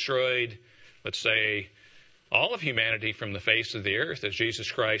would have destroyed, let's say, all of humanity from the face of the earth, as Jesus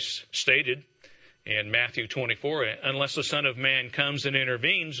Christ stated in Matthew 24, unless the Son of Man comes and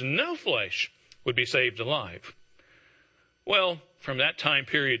intervenes, no flesh would be saved alive. Well, from that time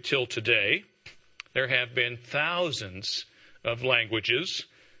period till today, there have been thousands of languages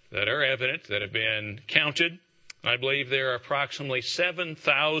that are evident, that have been counted. I believe there are approximately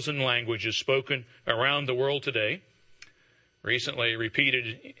 7,000 languages spoken around the world today. Recently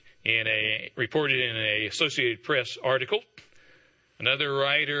reported in an Associated Press article, another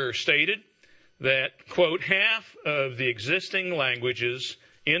writer stated that, quote, half of the existing languages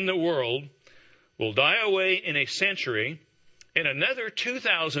in the world will die away in a century, and another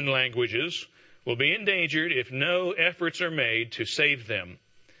 2,000 languages will be endangered if no efforts are made to save them.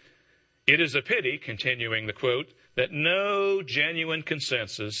 It is a pity, continuing the quote, that no genuine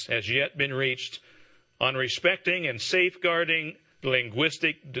consensus has yet been reached on respecting and safeguarding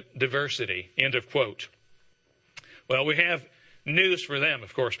linguistic diversity, end of quote. Well, we have news for them,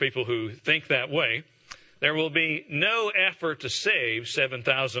 of course, people who think that way. There will be no effort to save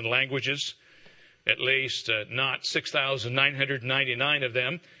 7,000 languages. At least not 6,999 of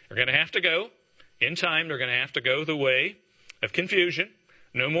them are going to have to go. In time, they're going to have to go the way of confusion.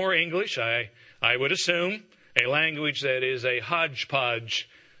 No more English, I would assume, a language that is a hodgepodge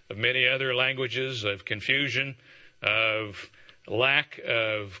of many other languages, of confusion, of lack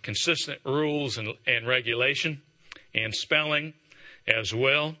of consistent rules and regulation, and spelling as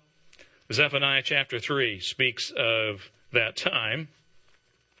well. Zephaniah chapter 3 speaks of that time.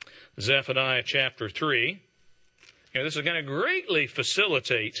 Zephaniah chapter 3. This is going to greatly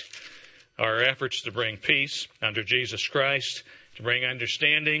facilitate our efforts to bring peace under Jesus Christ, to bring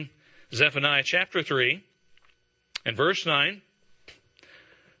understanding. Zephaniah chapter 3 and verse 9.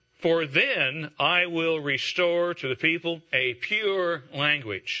 For then I will restore to the people a pure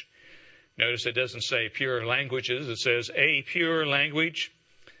language. Notice it doesn't say pure languages. It says a pure language,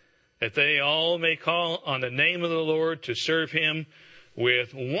 that they all may call on the name of the Lord to serve him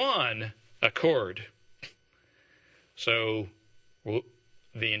with one accord. So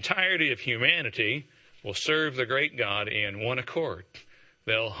the entirety of humanity will serve the great God in one accord.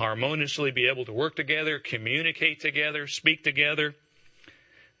 They'll harmoniously be able to work together, communicate together, speak together.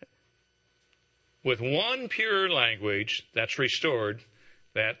 With one pure language that's restored,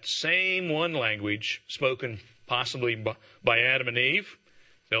 that same one language spoken possibly by Adam and Eve,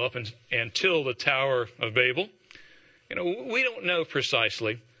 they'll up until the Tower of Babel. We don't know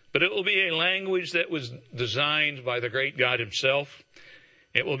precisely, but it will be a language that was designed by the great God himself.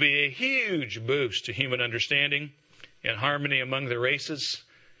 It will be a huge boost to human understanding and harmony among the races.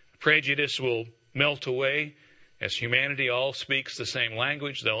 Prejudice will melt away as humanity all speaks the same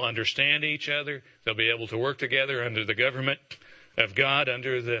language. They'll understand each other. They'll be able to work together under the government of God,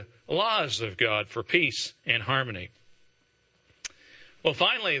 under the laws of God for peace and harmony. Well,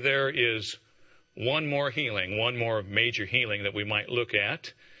 finally, there is one more healing, one more major healing that we might look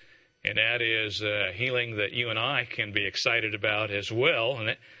at, and that is healing that you and I can be excited about as well,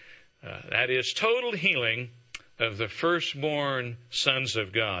 and that is total healing of the firstborn sons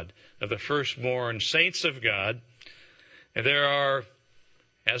of God, of the firstborn saints of God. And there are,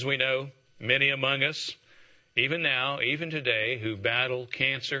 as we know, many among us, even now, even today, who battle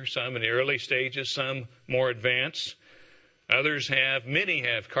cancer, some in the early stages, some more advanced. Many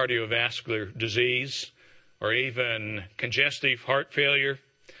have cardiovascular disease or even congestive heart failure.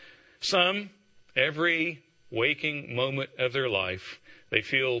 Some, every waking moment of their life, they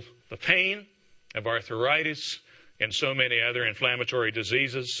feel the pain of arthritis and so many other inflammatory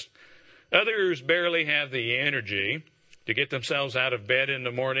diseases. Others barely have the energy to get themselves out of bed in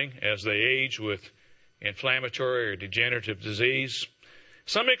the morning as they age with inflammatory or degenerative disease.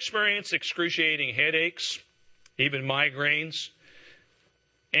 Some experience excruciating headaches, even migraines.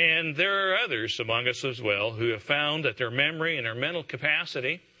 And there are others among us as well who have found that their memory and their mental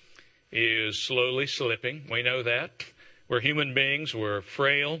capacity is slowly slipping. We know that. We're human beings. We're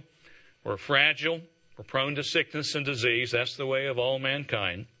frail. We're fragile. We're prone to sickness and disease. That's the way of all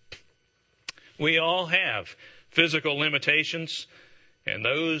mankind. We all have physical limitations, and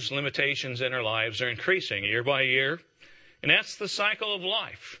those limitations in our lives are increasing year by year. And that's the cycle of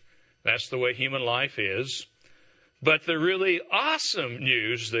life. That's the way human life is. But the really awesome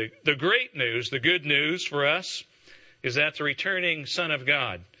news, the great news, the good news for us is that the returning Son of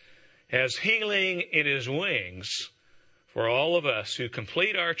God has healing in his wings for all of us who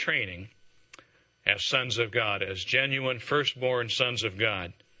complete our training as sons of God, as genuine firstborn sons of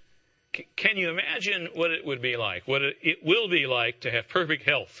God. Can you imagine what it would be like, what it will be like to have perfect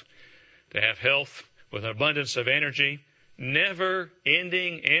health, to have health with an abundance of energy,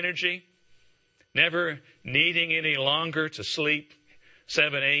 never-ending energy, never needing any longer to sleep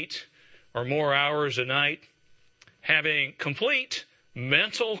 7, 8, or more hours a night, having complete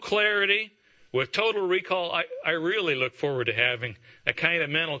mental clarity with total recall. I really look forward to having a kind of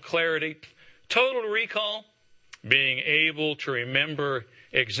mental clarity, total recall, being able to remember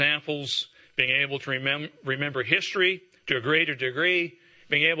examples, being able to remember history to a greater degree,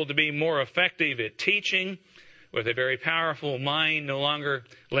 being able to be more effective at teaching with a very powerful mind, no longer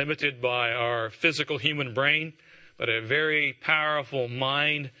limited by our physical human brain, but a very powerful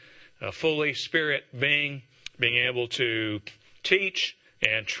mind a fully spirit being able to teach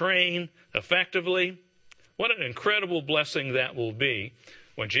and train effectively. What an incredible blessing that will be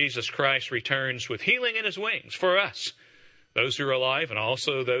when Jesus Christ returns with healing in his wings for us, those who are alive and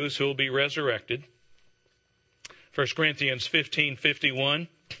also those who will be resurrected. 1 Corinthians 15:51,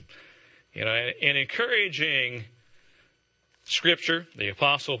 an encouraging scripture. The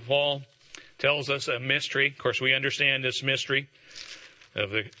Apostle Paul tells us a mystery. Of course, we understand this mystery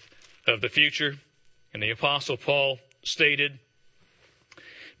of the future. And the Apostle Paul stated,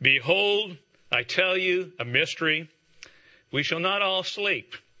 "Behold, I tell you a mystery. We shall not all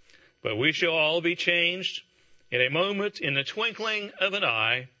sleep, but we shall all be changed in a moment, in the twinkling of an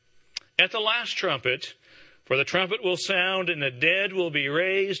eye, at the last trumpet. For the trumpet will sound, and the dead will be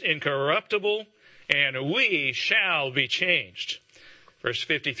raised incorruptible, and we shall be changed." Verse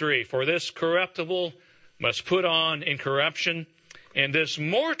 53, "For this corruptible must put on incorruption, and this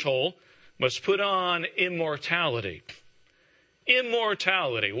mortal must put on immortality."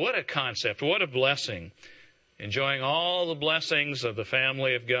 Immortality, what a concept, what a blessing. Enjoying all the blessings of the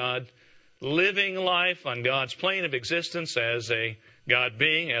family of God, living life on God's plane of existence as a God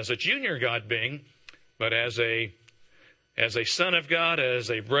being, as a junior God being, but as a son of God, as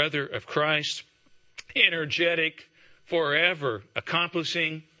a brother of Christ, energetic, forever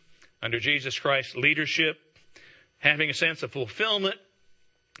accomplishing under Jesus Christ's leadership, having a sense of fulfillment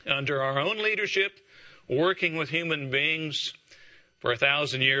under our own leadership, working with human beings for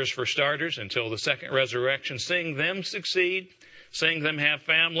 1,000 years for starters until the second resurrection, seeing them succeed, seeing them have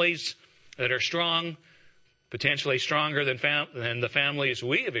families that are strong, potentially stronger than the families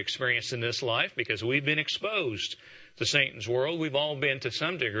we have experienced in this life, because we've been exposed to Satan's world. We've all been to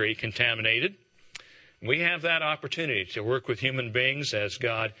some degree contaminated. We have that opportunity to work with human beings as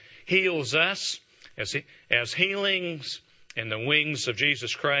God heals us, as healings in the wings of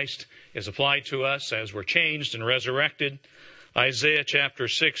Jesus Christ is applied to us as we're changed and resurrected. Isaiah chapter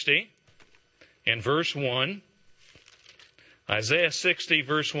 60 and verse 1. Isaiah 60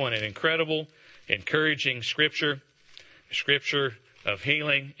 verse 1, an incredible, encouraging scripture of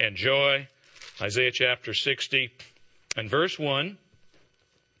healing and joy. Isaiah chapter 60 and verse 1.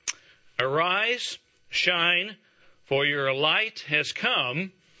 "Arise, shine, for your light has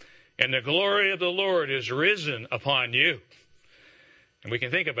come, and the glory of the Lord is risen upon you." And we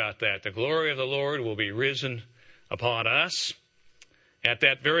can think about that. The glory of the Lord will be risen upon us at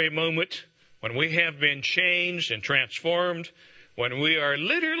that very moment when we have been changed and transformed, when we are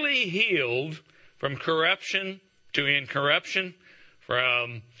literally healed from corruption to incorruption,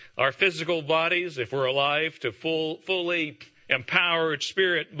 from our physical bodies, if we're alive, to fully empowered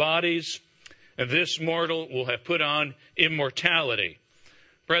spirit bodies. And this mortal will have put on immortality.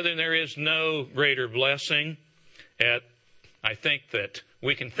 Brethren, there is no greater blessing I think that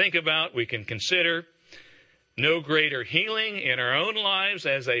we can think about, we can consider. No greater healing in our own lives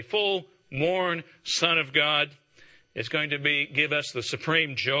as a full-born Son of God is going to give us the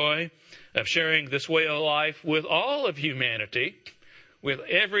supreme joy of sharing this way of life with all of humanity, with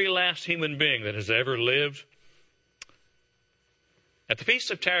every last human being that has ever lived. At the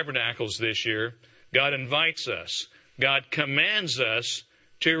Feast of Tabernacles this year, God invites us, God commands us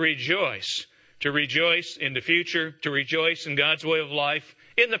to rejoice in the future, to rejoice in God's way of life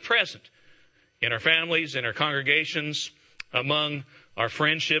in the present, in our families, in our congregations, among our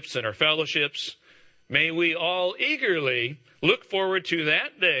friendships and our fellowships. May we all eagerly look forward to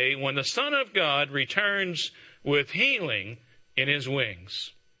that day when the Son of God returns with healing in his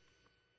wings.